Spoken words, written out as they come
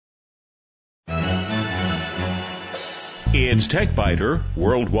It's TechBiter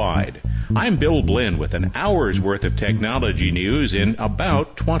Worldwide. I'm Bill Blinn with an hour's worth of technology news in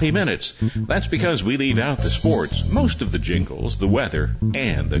about 20 minutes. That's because we leave out the sports, most of the jingles, the weather,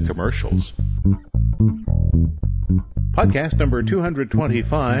 and the commercials. Podcast number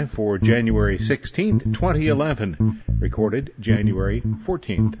 225 for January 16th, 2011. Recorded January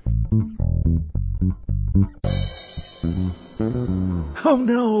 14th. Oh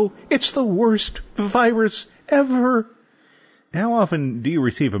no, it's the worst virus ever. How often do you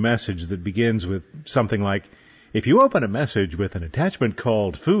receive a message that begins with something like, if you open a message with an attachment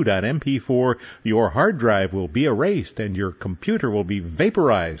called foo.mp4, your hard drive will be erased and your computer will be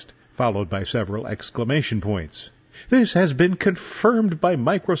vaporized, followed by several exclamation points. This has been confirmed by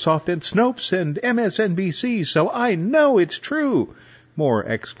Microsoft and Snopes and MSNBC, so I know it's true. More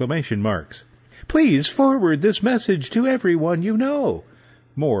exclamation marks. Please forward this message to everyone you know.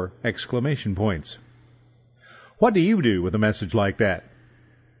 More exclamation points. What do you do with a message like that?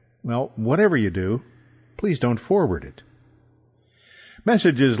 Well, whatever you do, please don't forward it.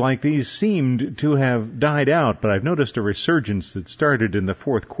 Messages like these seemed to have died out, but I've noticed a resurgence that started in the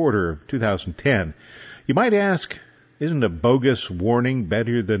fourth quarter of 2010. You might ask, isn't a bogus warning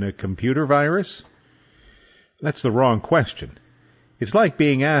better than a computer virus? That's the wrong question. It's like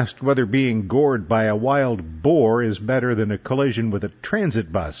being asked whether being gored by a wild boar is better than a collision with a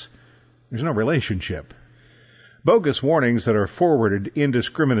transit bus. There's no relationship. Bogus warnings that are forwarded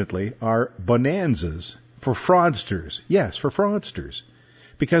indiscriminately are bonanzas for fraudsters. Yes, for fraudsters.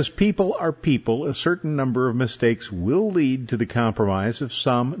 Because people are people, a certain number of mistakes will lead to the compromise of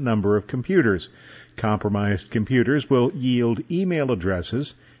some number of computers. Compromised computers will yield email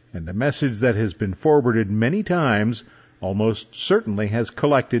addresses, and a message that has been forwarded many times almost certainly has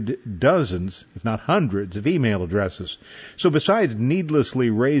collected dozens, if not hundreds, of email addresses. So besides needlessly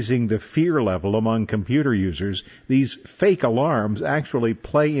raising the fear level among computer users, these fake alarms actually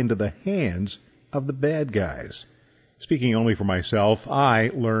play into the hands of the bad guys. Speaking only for myself, I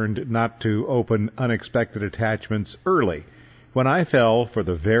learned not to open unexpected attachments early when I fell for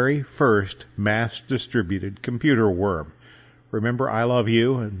the very first mass-distributed computer worm. Remember I Love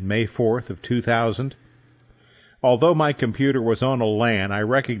You on May 4th of 2000? Although my computer was on a LAN, I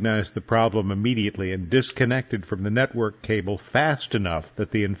recognized the problem immediately and disconnected from the network cable fast enough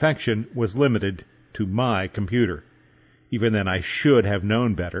that the infection was limited to my computer. Even then, I should have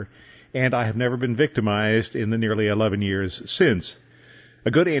known better, and I have never been victimized in the nearly 11 years since.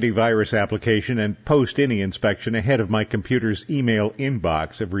 A good antivirus application and post-any inspection ahead of my computer's email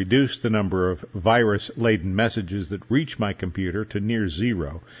inbox have reduced the number of virus-laden messages that reach my computer to near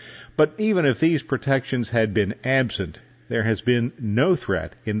zero. But even if these protections had been absent, there has been no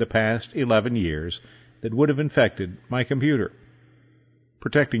threat in the past 11 years that would have infected my computer.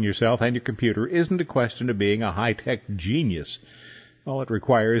 Protecting yourself and your computer isn't a question of being a high-tech genius. All it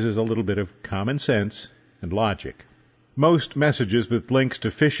requires is a little bit of common sense and logic. Most messages with links to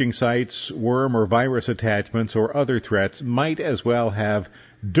phishing sites, worm or virus attachments, or other threats might as well have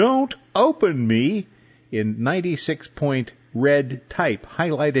 "Don't open me" in 96-point red type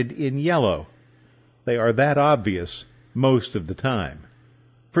highlighted in yellow. They are that obvious most of the time.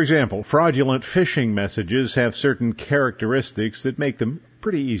 For example, fraudulent phishing messages have certain characteristics that make them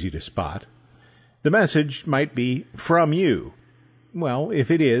pretty easy to spot. The message might be "from you." Well,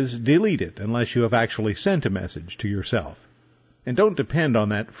 if it is, delete it unless you have actually sent a message to yourself. And don't depend on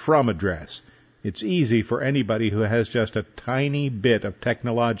that "from" address. It's easy for anybody who has just a tiny bit of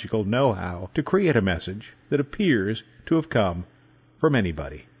technological know-how to create a message that appears to have come from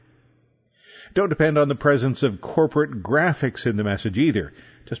anybody. Don't depend on the presence of corporate graphics in the message either.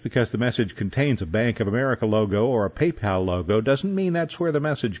 Just because the message contains a Bank of America logo or a PayPal logo doesn't mean that's where the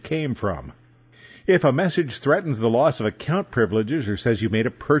message came from. If a message threatens the loss of account privileges or says you made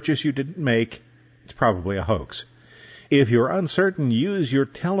a purchase you didn't make, it's probably a hoax. If you're uncertain, use your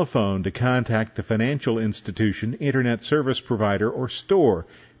telephone to contact the financial institution, internet service provider, or store.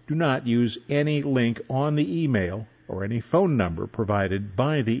 Do not use any link on the email or any phone number provided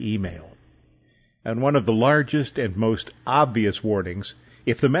by the email. And one of the largest and most obvious warnings,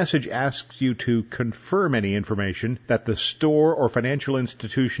 if the message asks you to confirm any information that the store or financial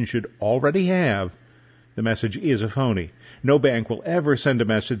institution should already have, the message is a phony. No bank will ever send a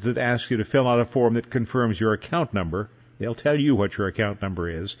message that asks you to fill out a form that confirms your account number. They'll tell you what your account number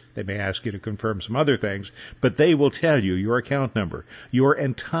is. They may ask you to confirm some other things, but they will tell you your account number, your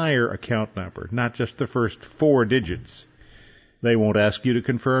entire account number, not just the first 4 digits. They won't ask you to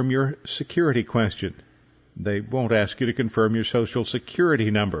confirm your security question. They won't ask you to confirm your social security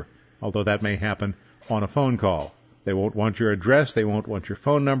number, although that may happen on a phone call. They won't want your address. They won't want your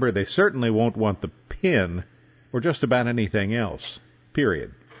phone number. They certainly won't want the PIN. or just about anything else.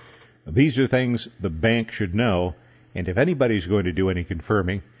 Period. These are things the bank should know, and if anybody's going to do any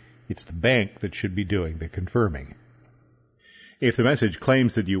confirming, it's the bank that should be doing the confirming. If the message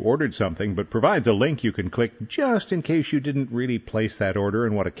claims that you ordered something but provides a link you can click just in case you didn't really place that order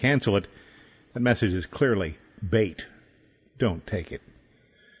and want to cancel it, that message is clearly bait. Don't take it.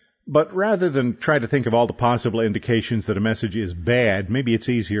 But rather than try to think of all the possible indications that a message is bad, maybe it's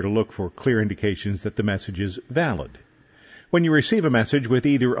easier to look for clear indications that the message is valid. When you receive a message with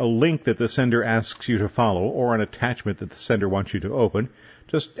either a link that the sender asks you to follow or an attachment that the sender wants you to open,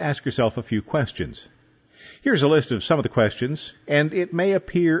 just ask yourself a few questions. Here's a list of some of the questions, and it may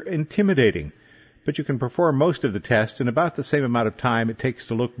appear intimidating, but you can perform most of the test in about the same amount of time it takes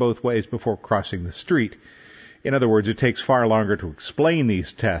to look both ways before crossing the street. In other words, it takes far longer to explain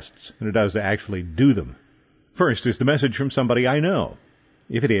these tests than it does to actually do them. First, is the message from somebody I know?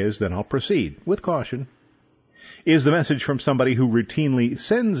 If it is, then I'll proceed, with caution. Is the message from somebody who routinely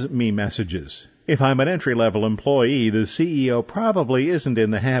sends me messages? If I'm an entry-level employee, the CEO probably isn't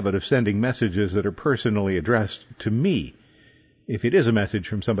in the habit of sending messages that are personally addressed to me. If it is a message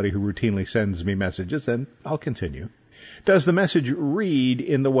from somebody who routinely sends me messages, then I'll continue. Does the message read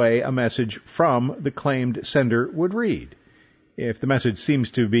in the way a message from the claimed sender would read? If the message seems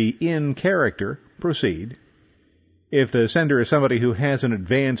to be in character, proceed. If the sender is somebody who has an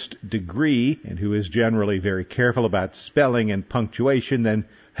advanced degree and who is generally very careful about spelling and punctuation, then,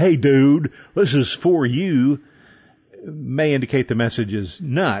 "Hey dude, this is for you," may indicate the message is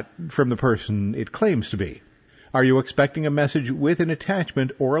not from the person it claims to be. Are you expecting a message with an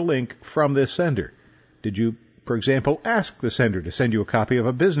attachment or a link from this sender? Did you, for example, ask the sender to send you a copy of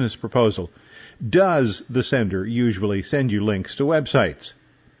a business proposal? Does the sender usually send you links to websites?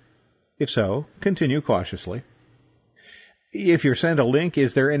 If so, continue cautiously. If you're sent a link,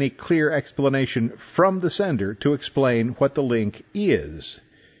 is there any clear explanation from the sender to explain what the link is?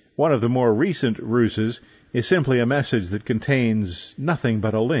 One of the more recent ruses is simply a message that contains nothing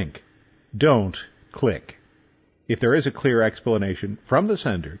but a link. Don't click. If there is a clear explanation from the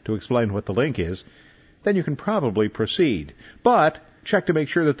sender to explain what the link is, then you can probably proceed. But check to make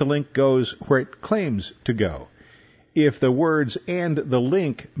sure that the link goes where it claims to go. If the words and the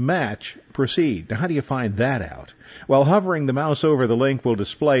link match, proceed. Now, how do you find that out? Well, hovering the mouse over the link will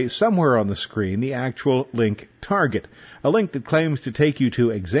display somewhere on the screen the actual link target. A link that claims to take you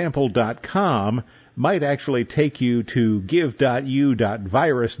to example.com might actually take you to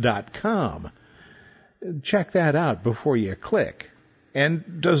give.u.virus.com. Check that out before you click.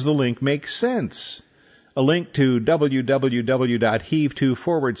 And does the link make sense? A link to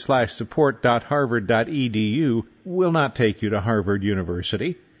www.heave2/support.harvard.edu will not take you to Harvard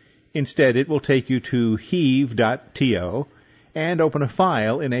University. Instead, it will take you to heave.to and open a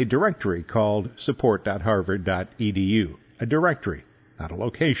file in a directory called support.harvard.edu. A directory, not a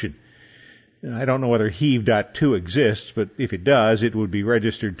location. I don't know whether heave.to exists, but if it does, it would be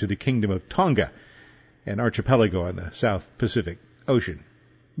registered to the Kingdom of Tonga, an archipelago in the South Pacific Ocean.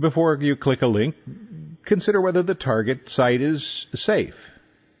 Before you click a link, consider whether the target site is safe.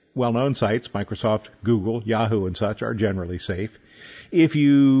 Well-known sites, Microsoft, Google, Yahoo, and such, are generally safe. If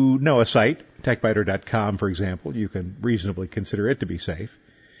you know a site, techbiter.com, for example, you can reasonably consider it to be safe.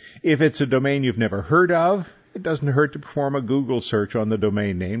 If it's a domain you've never heard of, it doesn't hurt to perform a Google search on the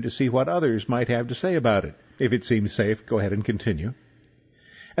domain name to see what others might have to say about it. If it seems safe, go ahead and continue.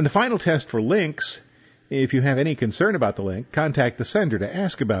 And the final test for links: if you have any concern about the link, contact the sender to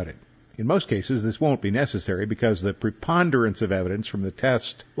ask about it. In most cases, this won't be necessary because the preponderance of evidence from the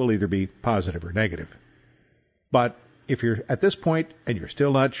test will either be positive or negative. But if you're at this point and you're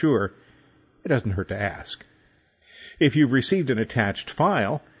still not sure, it doesn't hurt to ask. If you've received an attached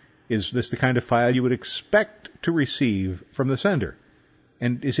file, is this the kind of file you would expect to receive from the sender?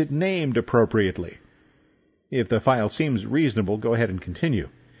 And is it named appropriately? If the file seems reasonable, go ahead and continue.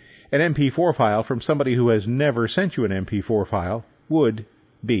 An MP4 file from somebody who has never sent you an MP4 file would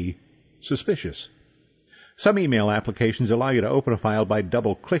be suspicious. Some email applications allow you to open a file by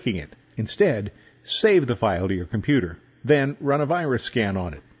double-clicking it. Instead, save the file to your computer, then run a virus scan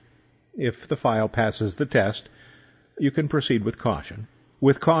on it. If the file passes the test, you can proceed with caution.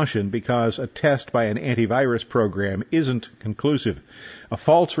 With caution, because a test by an antivirus program isn't conclusive. A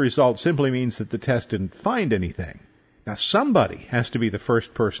false result simply means that the test didn't find anything. Now, somebody has to be the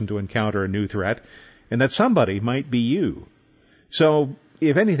first person to encounter a new threat, and that somebody might be you. So,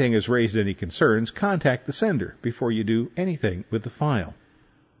 if anything has raised any concerns, contact the sender before you do anything with the file.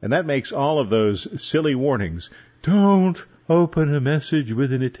 And that makes all of those silly warnings, "Don't open a message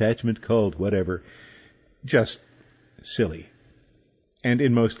with an attachment called whatever," just silly. And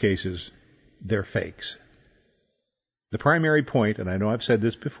in most cases, they're fakes. The primary point, and I know I've said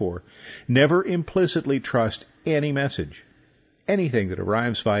this before, never implicitly trust any message. Anything that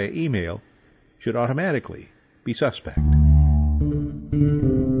arrives via email should automatically be suspect.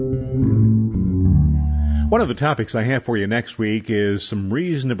 One of the topics I have for you next week is some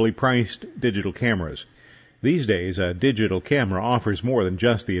reasonably priced digital cameras. These days, a digital camera offers more than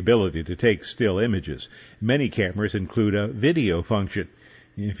just the ability to take still images. Many cameras include a video function.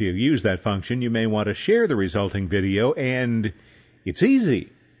 If you use that function, you may want to share the resulting video, and it's easy.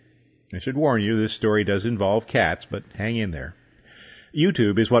 I should warn you, this story does involve cats, but hang in there.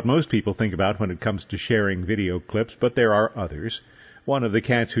 YouTube is what most people think about when it comes to sharing video clips, but there are others. One of the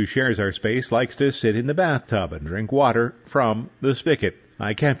cats who shares our space likes to sit in the bathtub and drink water from the spigot.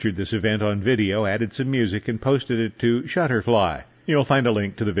 I captured this event on video, added some music, and posted it to Shutterfly. You'll find a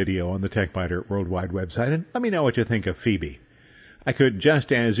link to the video on the TechBiter Worldwide website, and let me know what you think of Phoebe. I could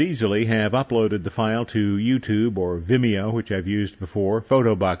just as easily have uploaded the file to YouTube or Vimeo, which I've used before,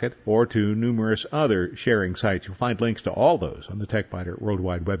 PhotoBucket, or to numerous other sharing sites. You'll find links to all those on the TechBiter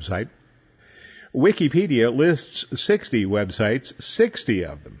Worldwide website. Wikipedia lists 60 websites, 60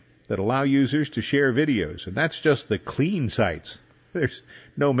 of them, that allow users to share videos, and that's just the clean sites. There's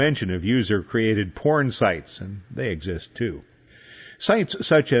no mention of user-created porn sites, and they exist too. Sites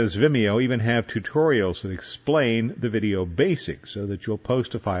such as Vimeo even have tutorials that explain the video basics so that you'll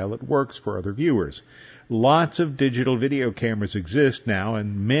post a file that works for other viewers. Lots of digital video cameras exist now,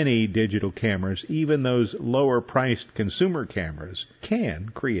 and many digital cameras, even those lower-priced consumer cameras, can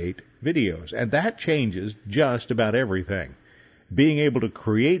create videos, and that changes just about everything. Being able to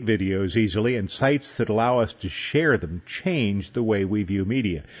create videos easily and sites that allow us to share them change the way we view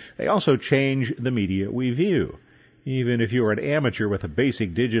media. They also change the media we view. Even if you're an amateur with a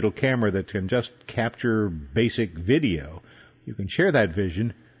basic digital camera that can just capture basic video, you can share that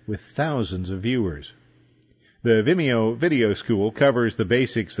vision with thousands of viewers. The Vimeo Video School covers the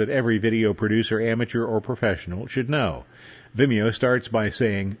basics that every video producer, amateur or professional, should know. Vimeo starts by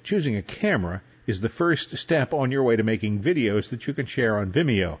saying, choosing a camera is the first step on your way to making videos that you can share on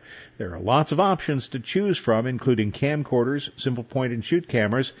Vimeo. There are lots of options to choose from, including camcorders, simple point-and-shoot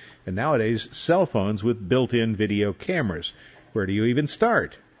cameras, and nowadays cell phones with built-in video cameras. Where do you even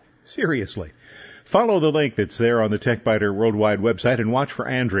start? Seriously. Follow the link that's there on the TechBiter Worldwide website and watch for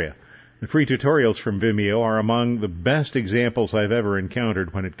Andrea. The free tutorials from Vimeo are among the best examples I've ever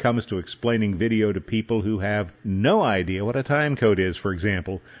encountered when it comes to explaining video to people who have no idea what a timecode is, for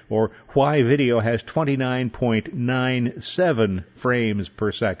example, or why video has 29.97 frames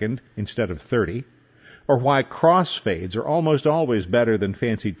per second instead of 30, or why crossfades are almost always better than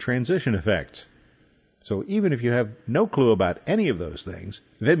fancy transition effects. So even if you have no clue about any of those things,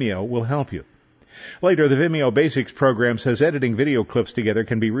 Vimeo will help you. Later, the Vimeo Basics program says editing video clips together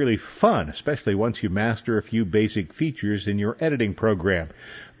can be really fun, especially once you master a few basic features in your editing program.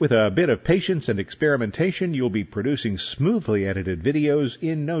 With a bit of patience and experimentation, you'll be producing smoothly edited videos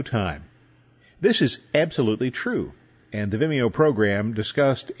in no time. This is absolutely true, and the Vimeo program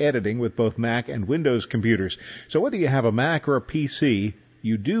discussed editing with both Mac and Windows computers. So whether you have a Mac or a PC,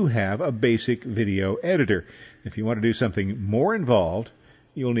 you do have a basic video editor. If you want to do something more involved,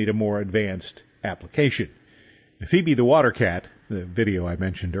 you'll need a more advanced application. Phoebe the Water Cat, the video I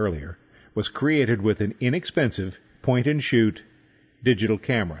mentioned earlier, was created with an inexpensive point-and-shoot digital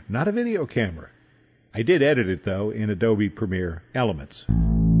camera, not a video camera. I did edit it, though, in Adobe Premiere Elements.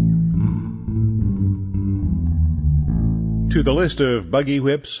 To the list of buggy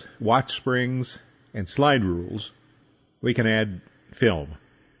whips, watch springs, and slide rules, we can add film.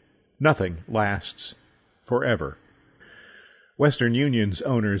 Nothing lasts forever. Western Union's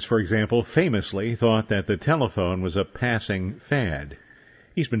owners, for example, famously thought that the telephone was a passing fad.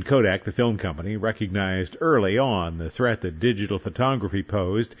 Eastman Kodak, the film company, recognized early on the threat that digital photography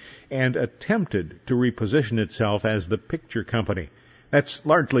posed and attempted to reposition itself as the picture company. That's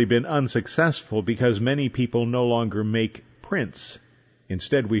largely been unsuccessful because many people no longer make prints.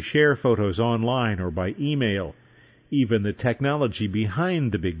 Instead, we share photos online or by email. Even the technology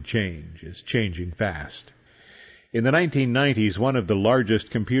behind the big change is changing fast. In the 1990s, one of the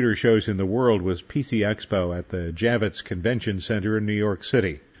largest computer shows in the world was PC Expo at the Javits Convention Center in New York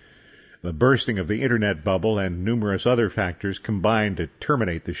City. The bursting of the Internet bubble and numerous other factors combined to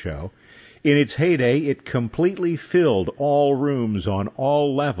terminate the show. In its heyday, it completely filled all rooms on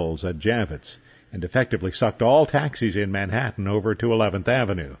all levels at Javits and effectively sucked all taxis in Manhattan over to 11th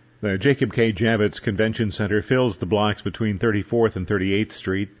Avenue. The Jacob K. Javits Convention Center fills the blocks between 34th and 38th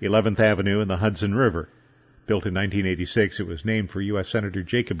Street, 11th Avenue, and the Hudson River. Built in 1986, it was named for U.S. Senator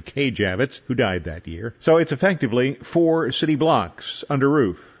Jacob K. Javits, who died that year. So it's effectively 4 city blocks under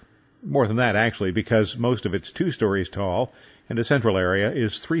roof. more than that, actually, because most of it's 2 stories tall, and the central area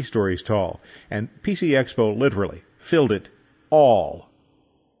is 3 stories tall. And PC Expo literally filled it all.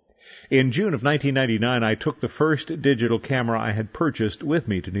 In June of 1999, I took the first digital camera I had purchased with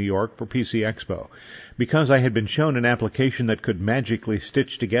me to New York for PC Expo. Because I had been shown an application that could magically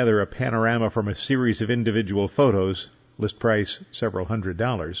stitch together a panorama from a series of individual photos, list price several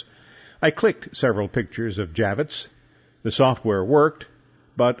 $100s, I clicked several pictures of Javits. The software worked,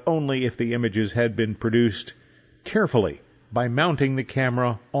 but only if the images had been produced carefully by mounting the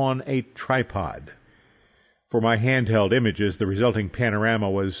camera on a tripod. For my handheld images, the resulting panorama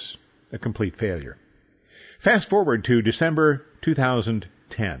was a complete failure. Fast forward to December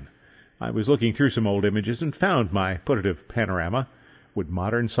 2010. I was looking through some old images and found my putative panorama. Would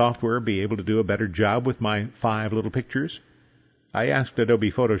modern software be able to do a better job with my 5 little pictures? I asked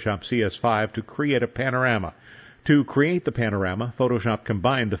Adobe Photoshop CS5 to create a panorama. To create the panorama, Photoshop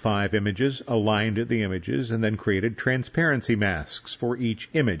combined the 5 images, aligned the images, and then created transparency masks for each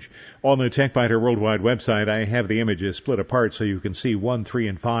image. On the TechBiter Worldwide website, I have the images split apart so you can see 1, 3,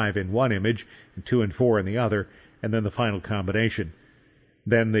 and 5 in one image, and 2 and 4 in the other, and then the final combination.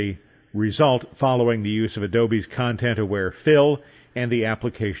 Then the result following the use of Adobe's content-aware fill and the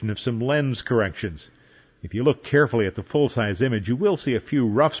application of some lens corrections. If you look carefully at the full-size image, you will see a few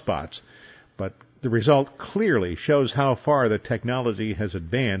rough spots, but the result clearly shows how far the technology has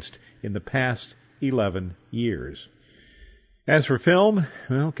advanced in the past 11 years. As for film,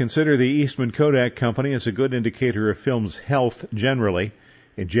 well, consider the Eastman Kodak Company as a good indicator of film's health generally.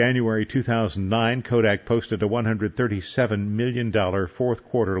 In January 2009, Kodak posted a $137 million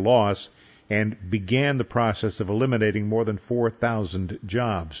fourth-quarter loss and began the process of eliminating more than 4,000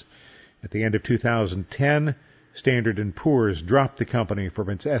 jobs. At the end of 2010, Standard & Poor's dropped the company from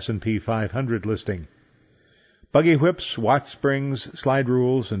its S&P 500 listing. Buggy whips, watch springs, slide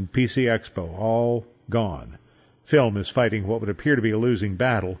rules, and PC Expo all gone. Film is fighting what would appear to be a losing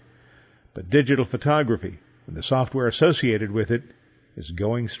battle, but digital photography and the software associated with it is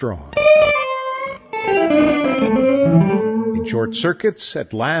going strong. In short circuits,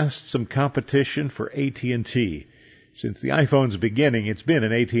 at last some competition for AT&T. Since the iPhone's beginning, it's been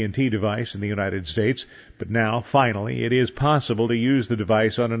an AT&T device in the United States, but now, finally, it is possible to use the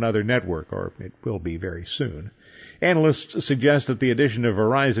device on another network, or it will be very soon. Analysts suggest that the addition of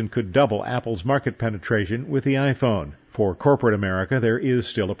Verizon could double Apple's market penetration with the iPhone. For corporate America, there is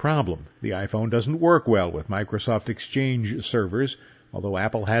still a problem. The iPhone doesn't work well with Microsoft Exchange servers, although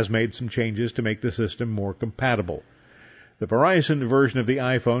Apple has made some changes to make the system more compatible. The Verizon version of the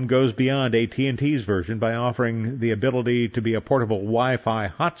iPhone goes beyond AT&T's version by offering the ability to be a portable Wi-Fi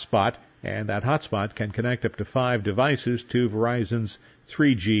hotspot, and that hotspot can connect up to 5 devices to Verizon's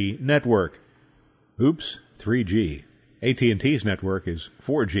 3G network. Oops, 3G. AT&T's network is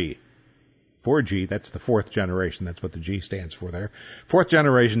 4G. 4G, that's the 4th generation. That's what the G stands for there. 4th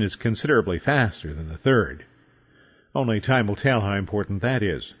generation is considerably faster than the 3rd. Only time will tell how important that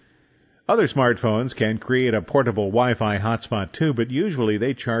is. Other smartphones can create a portable Wi-Fi hotspot too, but usually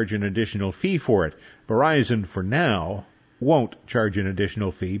they charge an additional fee for it. Verizon, for now, won't charge an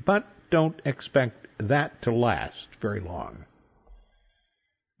additional fee, but don't expect that to last very long.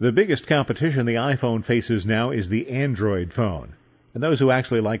 The biggest competition the iPhone faces now is the Android phone, and those who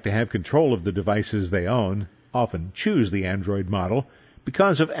actually like to have control of the devices they own often choose the Android model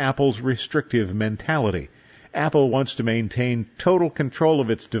because of Apple's restrictive mentality. Apple wants to maintain total control of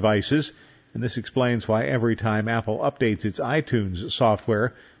its devices, and this explains why every time Apple updates its iTunes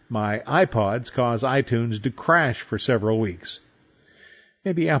software, my iPods cause iTunes to crash for several weeks.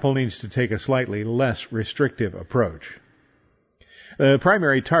 Maybe Apple needs to take a slightly less restrictive approach. The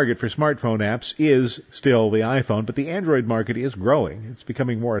primary target for smartphone apps is still the iPhone, but the Android market is growing. It's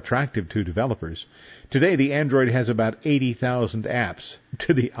becoming more attractive to developers. Today, the Android has about 80,000 apps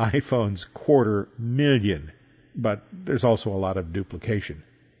to the iPhone's 250,000. But there's also a lot of duplication.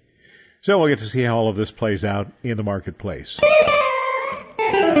 So we'll get to see how all of this plays out in the marketplace.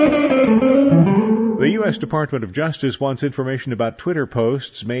 The U.S. Department of Justice wants information about Twitter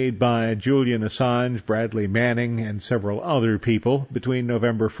posts made by Julian Assange, Bradley Manning, and several other people between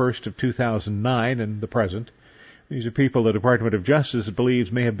November 1st of 2009 and the present. These are people the Department of Justice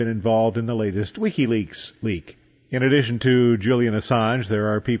believes may have been involved in the latest WikiLeaks leak. In addition to Julian Assange,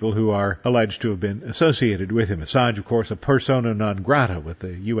 there are people who are alleged to have been associated with him. Assange, of course, a persona non grata with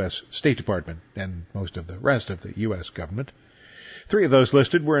the U.S. State Department and most of the rest of the U.S. government. 3 of those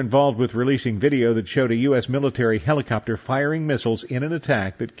listed were involved with releasing video that showed a U.S. military helicopter firing missiles in an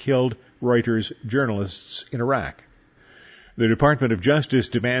attack that killed Reuters journalists in Iraq. The Department of Justice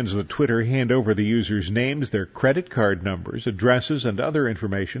demands that Twitter hand over the users' names, their credit card numbers, addresses, and other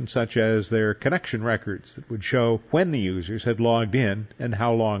information such as their connection records that would show when the users had logged in and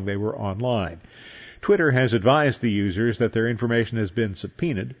how long they were online. Twitter has advised the users that their information has been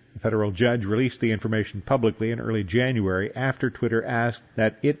subpoenaed. A federal judge released the information publicly in early January after Twitter asked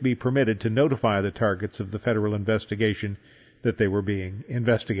that it be permitted to notify the targets of the federal investigation that they were being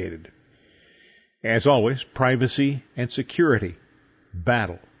investigated. As always, privacy and security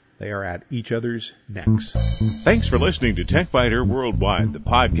battle. They are at each other's necks. Thanks for listening to TechBiter Worldwide, the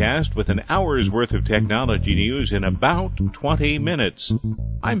podcast with an hour's worth of technology news in about 20 minutes.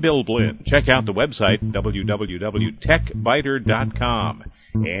 I'm Bill Blinn. Check out the website, www.techbiter.com.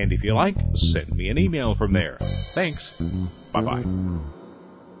 And if you like, send me an email from there. Thanks. Bye-bye.